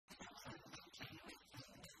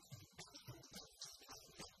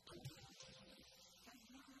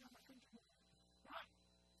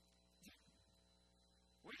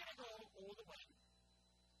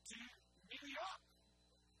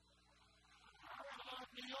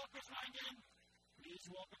the orchestra again, please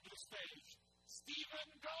welcome to the stage, Stephen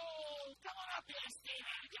Gould. Come on up here,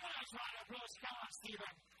 Stephen. Give a nice round of applause. Come on,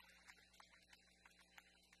 Stephen.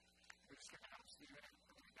 We're just going to help Stephen.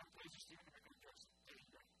 Don't praise you, Stephen. We're going to just there you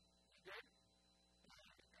go. You good? There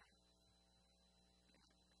we go.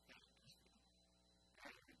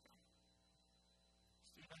 There we go.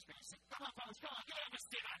 Stephen's going to sing. Come on, fellas. Come on. Give it up for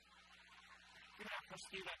Stephen. Give it up for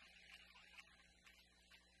Stephen.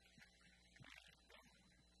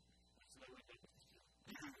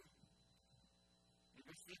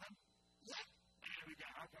 Stephen? Yeah. There we go,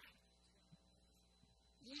 okay.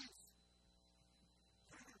 Yes.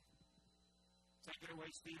 Take it away,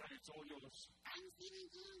 Stephen, it's all yours. I'm Stephen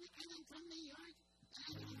Gould, and I'm from New York.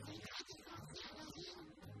 And I'm going to take the song Seattle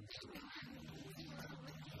Hill.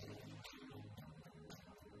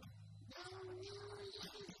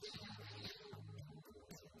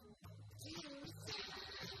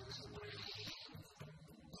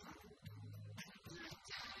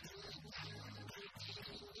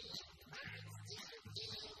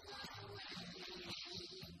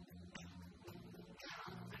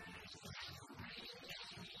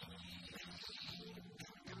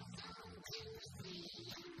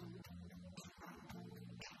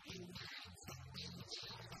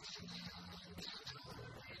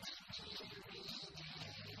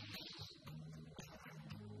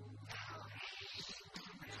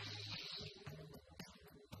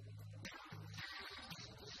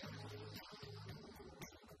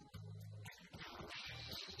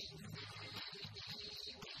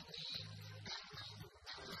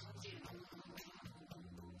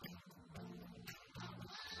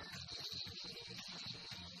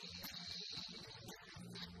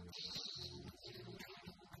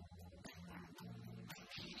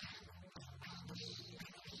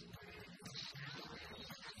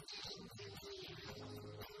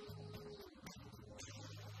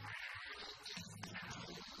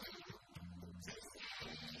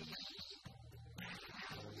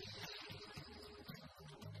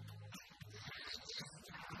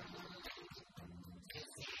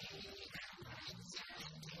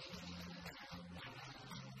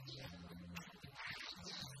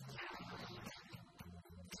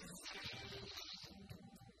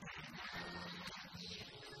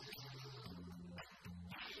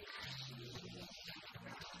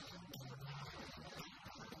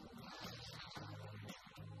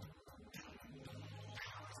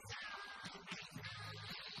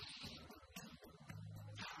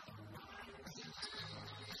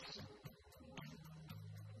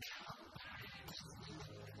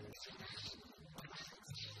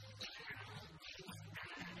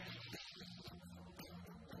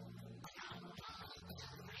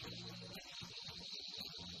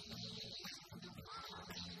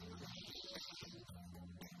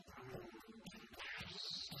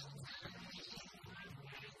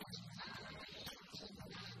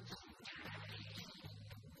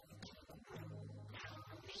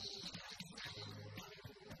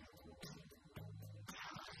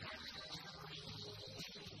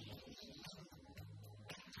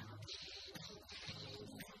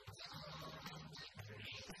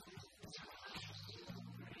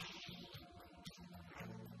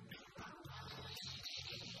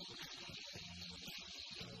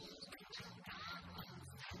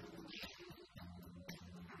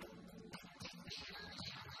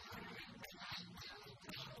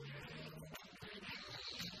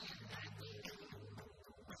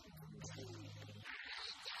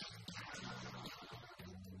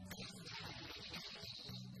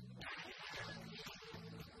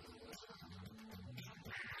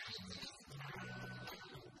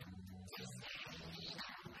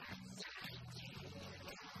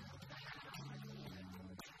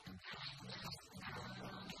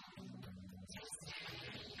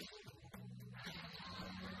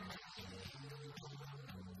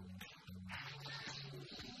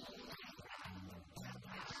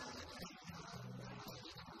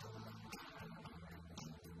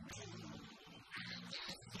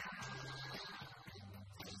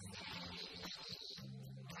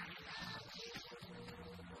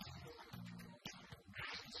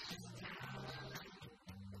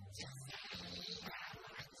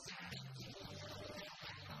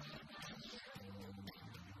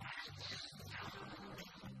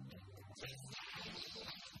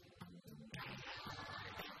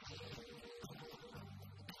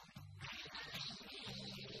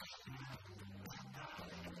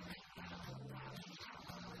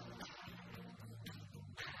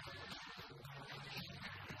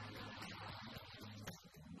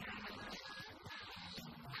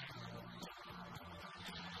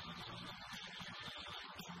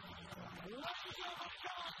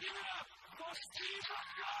 Give it up for Stephen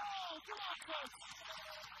Gould. Come on, folks.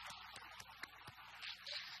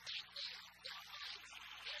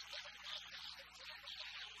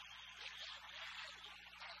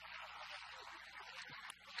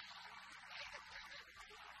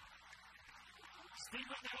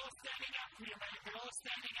 Stephen, they're all standing up for you, mate. They're all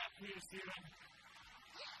standing up for you, Stephen.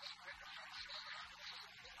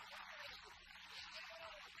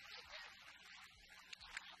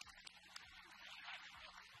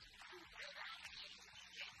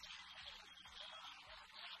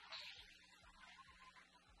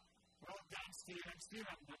 Well done, Stephen.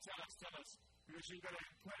 Stephen, tell us. Because you've got an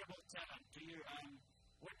incredible talent. Do you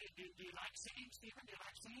like singing, Stephen? Do you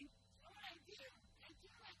like singing? Oh, I do. I do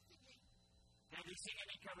like singing. Have you sing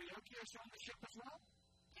any karaoke or so on the ship as well?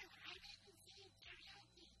 No, I didn't sing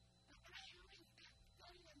karaoke, but I always study on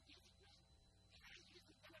music room, and I use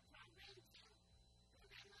it for a program too.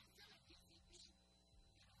 Program also on UCB,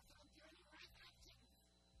 and also during live actions.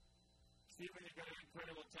 Stephen, you've got an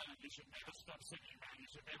incredible talent. You should never stop singing, man. You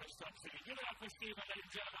should never stop singing. Give it up for Stephen, ladies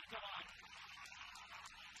and gentlemen. Come on.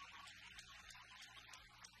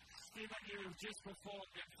 Stephen, you've just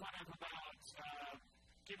performed in front of about,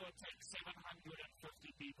 give or take 750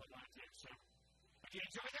 people like you. So, did you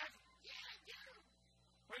enjoy that? Yeah, I do.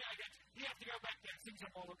 Well, you have to go back there and sing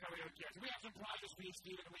some more karaoke. We have some prizes for you,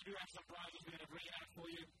 Stephen. We do have some prizes we're going to bring out for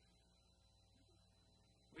you.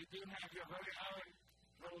 We do have your very own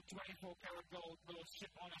little 24-karat gold little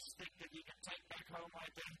ship on a stick that you can take back home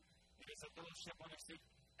right there. It is a little ship on a stick.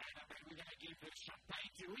 And we're going to give you champagne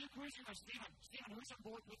to you. Who are you cruising with, Stephen? Stephen, who's on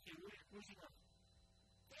board with you? Who are you cruising with?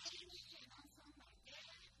 Baby, and also my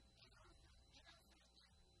dad, and also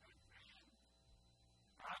my friend.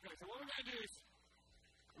 Okay, so what we're going to do is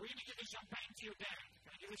we're going to give the champagne to your dad. Can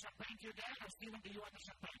I give the champagne to your dad, or Stephen, do you want the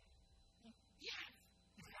champagne? Yes.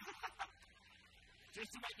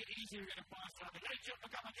 Just to make it easier, we're going to pass it on. Ladies and gentlemen,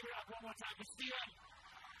 come on, give it up one more time for Stephen.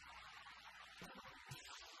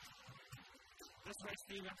 This way,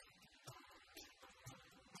 Stephen.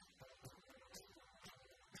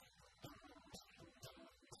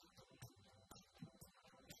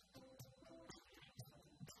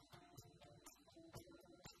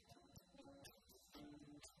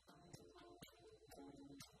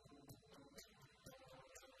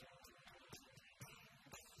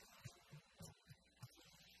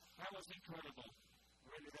 That was incredible.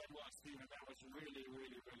 Really, that was, Stephen. That was really,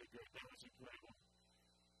 really, really good. That was incredible.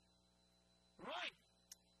 Right.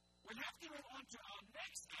 We have to move on to our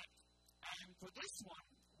next act. And for this one,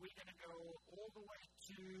 we're going to go all the way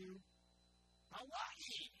to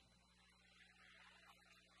Hawaii.